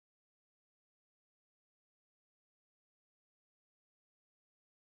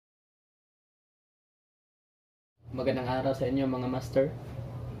Magandang araw sa inyo mga master.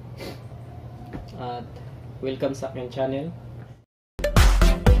 At welcome sa aking channel.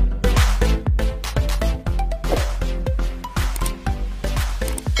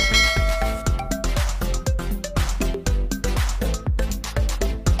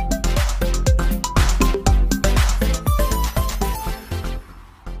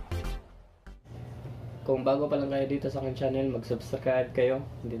 Kung bago pa lang kayo dito sa aking channel, mag-subscribe kayo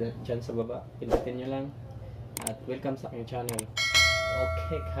dito dyan sa baba. Pindutin nyo lang. At welcome sa aking channel.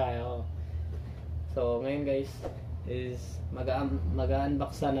 Okay kayo. So ngayon guys is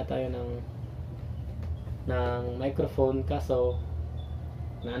mag-unbox na tayo ng microphone, kaso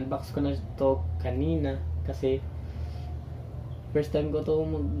na-unbox ko na ito kanina kasi first time ko to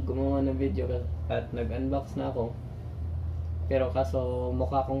gumawa ng video at nag-unbox na ako, pero kaso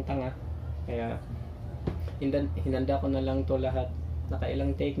mukha akong tanga kaya hinanda ko na lang to lahat.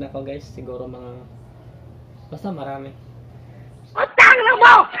 Nakailang take na ko guys, siguro mga basta marami. Utang na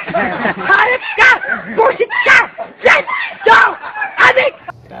mo! Harap ka! Busit ka! Let's go! Adik!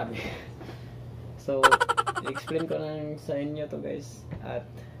 Grabe. So, i-explain ko lang sa inyo to guys at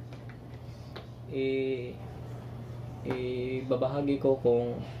ibabahagi ko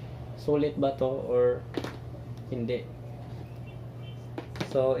kung sulit ba to or hindi.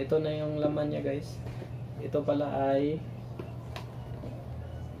 So, ito na yung laman niya guys. Ito pala ay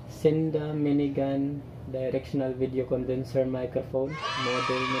Senda Minigun Directional Video Condenser Microphone.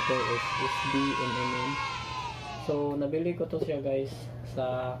 Model nito is SB-MM. So, nabili ko to siya guys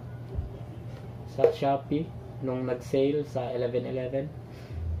sa Shopee nung nag-sale sa 11/11.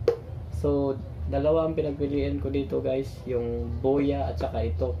 So, dalawa ang pinagpilian ko dito guys, yung Boya at saka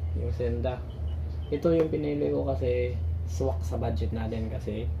ito, yung Senda. Ito yung pinili ko kasi swak sa budget natin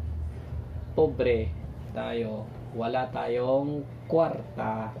kasi pobre tayo, wala tayong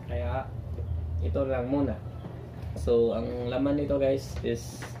kwarta, kaya ito lang muna. So ang laman nito guys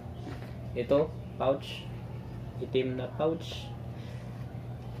is ito, pouch, itim na pouch,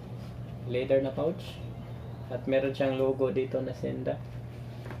 leather na pouch, at meron siyang logo dito na Senda.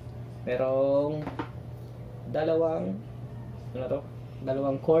 Merong dalawang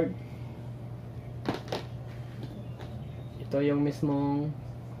cord. Ito yung mismong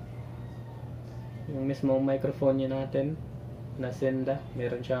microphone niya natin na Senda.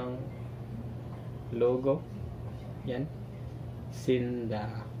 Meron siyang logo. Yan.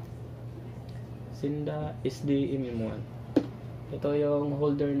 Senda SDM1. Ito yung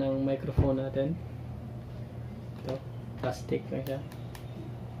holder ng microphone natin. Ito. Plastic na siya.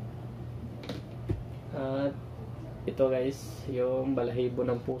 At ito guys, yung balahibo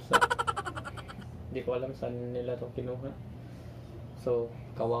ng pusa. Hindi ko alam saan nila ito kinuha. So,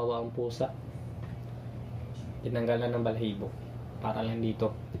 kawawa ang pusa. Tinanggalan ng balahibo para lang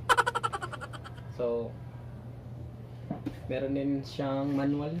dito. So, meron din siyang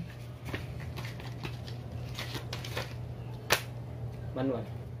manual.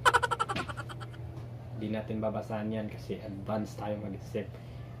 Hindi natin babasahan yan kasi advanced tayo mag-isip.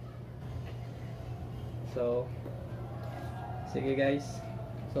 So, sige guys.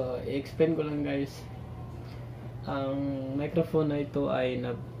 So, i-explain ko lang guys. Ang microphone na ito ay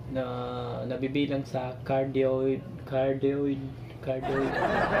nabibilang sa cardioid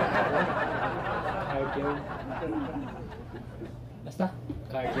basta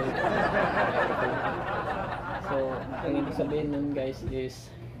cardioid microphone. So ang ibig sabihin nun guys is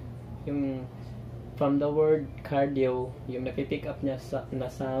yung from the word cardio, yung napipick up niya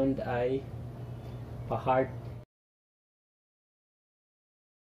na sound ay pa-heart.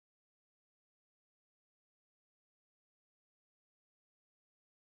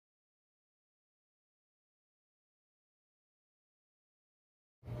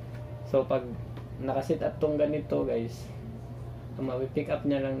 So pag nakasit up tong ganito guys, ang mapipick up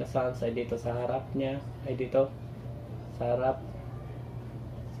niya lang na sounds ay dito sa harap niya, ay dito sa harap,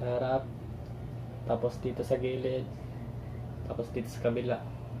 tapos dito sa gilid, tapos dito sa kabila.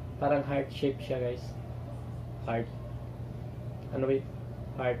 Parang heart shape siya guys. Heart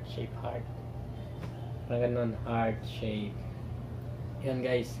shape. Parang ganun, heart shape. Yan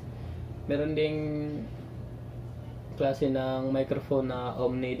guys. Meron ding klase ng microphone na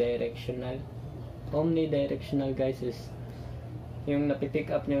omnidirectional. Omnidirectional guys is yung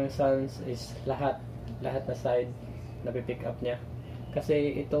napipick up niya yung sounds is lahat na side napipick up niya.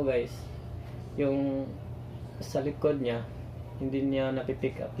 Kasi ito guys, yung sa likod niya hindi niya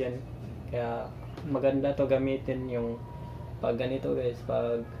napipick up yan. Kaya maganda to gamitin yung pag ganito guys,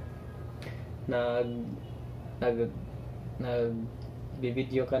 pag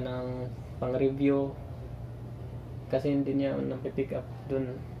nag-video ka ng pang review, kasi hindi niya napipick up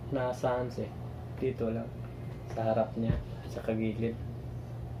dun na sounds dito lang sa harap niya at sa kagilid.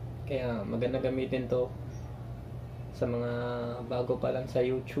 Kaya maganda gamitin to sa mga bago pa lang sa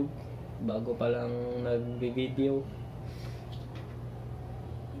YouTube, bago pa lang nagbi-video.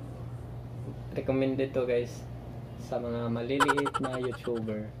 Recommended to guys sa mga maliliit na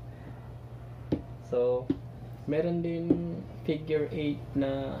YouTuber. So, meron din figure 8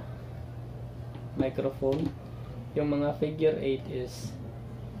 na microphone. Yung mga figure 8 is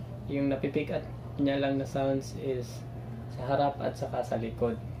yung napipick up niya lang na sounds is sa harap at saka sa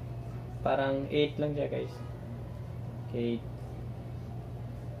likod. Parang 8 lang siya guys. 8.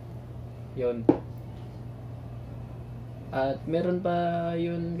 Yun. At meron pa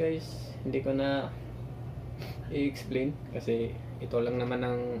yun guys. Hindi ko na i-explain kasi ito lang naman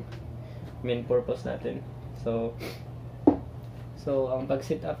ang main purpose natin. So ang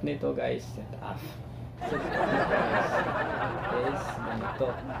pag-set up nito guys, set up is ganito.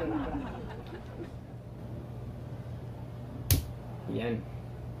 Yan.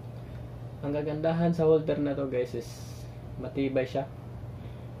 Ang gagandahan sa holder na to guys is matibay siya.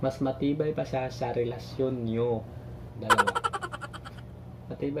 Mas matibay pa siya sa relasyon nyo dalawa.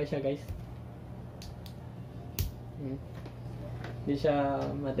 Matibay siya guys. Hindi siya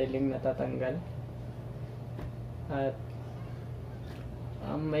madaling natatanggal. At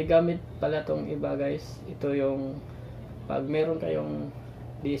may gamit pala tong iba guys. Ito yung pag meron kayong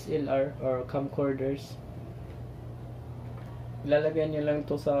DSLR or camcorders, ilalagyan nyo lang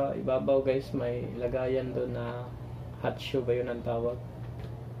to sa ibabaw guys. May lagayan doon na hot shoe ba yun ang tawag.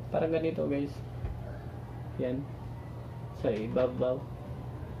 Parang ganito guys. Yan. Sa ibabaw.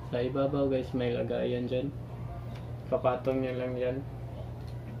 Sa ibabaw guys may lagayan dyan. Papatong nyo lang yan.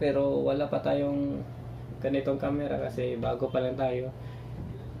 Pero wala pa tayong ganitong camera kasi bago pa lang tayo.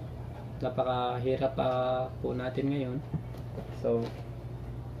 Napakahirap pa po natin ngayon. So,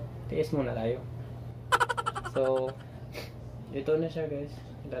 tiis muna tayo. So, ito na siya guys.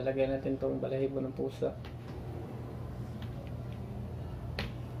 Ilalagay natin tong balahibo ng pusa.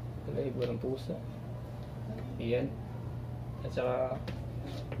 Balahibo ng pusa. Iyan. At saka,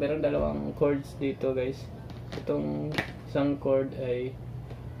 meron dalawang cords dito guys. Itong isang cord ay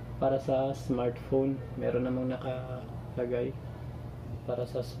para sa smartphone. Meron namang nakalagay para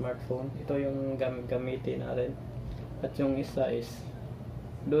sa smartphone. Ito yung gamitin natin. At yung isa is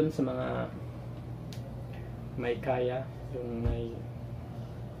doon sa mga may kaya, yung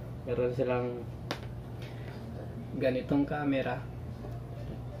meron silang ganitong camera,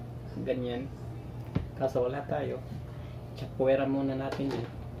 ganyan, kaso wala tayo, tsapuera muna natin yun.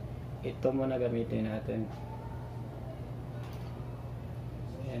 Ito muna gamitin natin.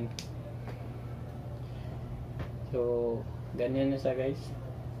 Ayan. So ganyan na siya guys.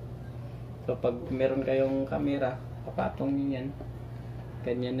 So pag meron kayong camera, papatong nyo yan.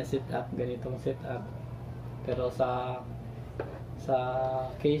 Ganyan na setup, ganitong setup. Pero sa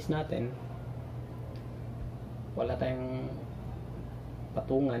case natin, wala tayong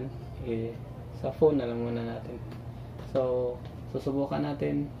patungan, sa phone na lang muna natin. So susubukan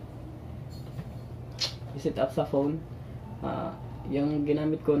natin i-set up sa phone. Yung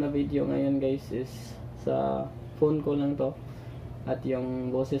ginamit ko na video ngayon guys is sa phone ko lang to. At yung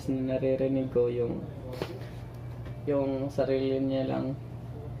boses na naririnig ko, yung sarili niya lang,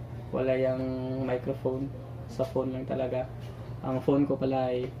 wala yung microphone, sa phone lang talaga. Ang phone ko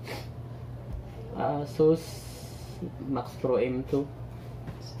pala ay Asus Max Pro M2.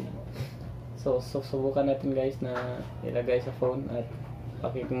 So subukan natin guys na ilagay sa phone at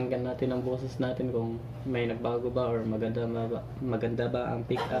pakikinggan natin ang boses natin kung may nagbago ba or maganda ba ang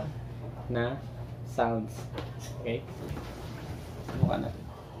pick up na sounds. Okay, subukan natin.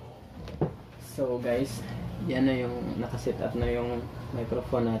 So guys, yan na yung nakaset up na yung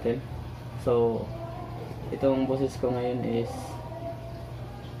microphone natin. So itong boses ko ngayon is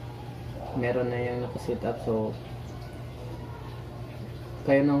meron na yung nakaset up. So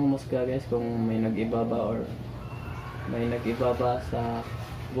kayo nang humusga guys kung may nag-iba ba or may nag-iba ba sa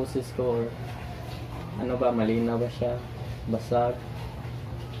boses ko, or ano ba, malinaw ba siya, basag.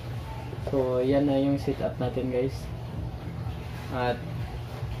 So yan na yung setup natin guys. At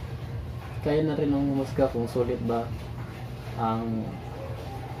kayo na rin ang humusga kung sulit ba ang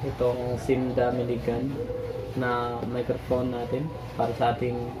itong Simda Milligan na microphone natin para sa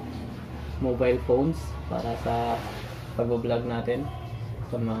ating mobile phones, para sa pag-vlog natin,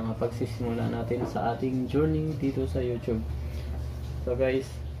 sa mga pagsisimula natin sa ating journey dito sa YouTube. So guys,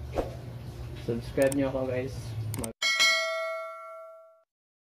 subscribe nyo ako guys.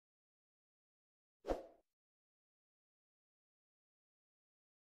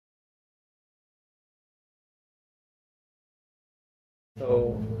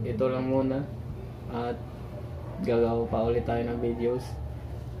 So ito lang muna. At gagawa pa ulit tayo ng videos.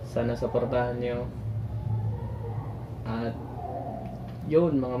 Sana supportahan nyo. At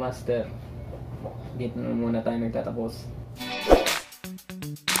yun mga master, dito na muna tayo nagtatapos.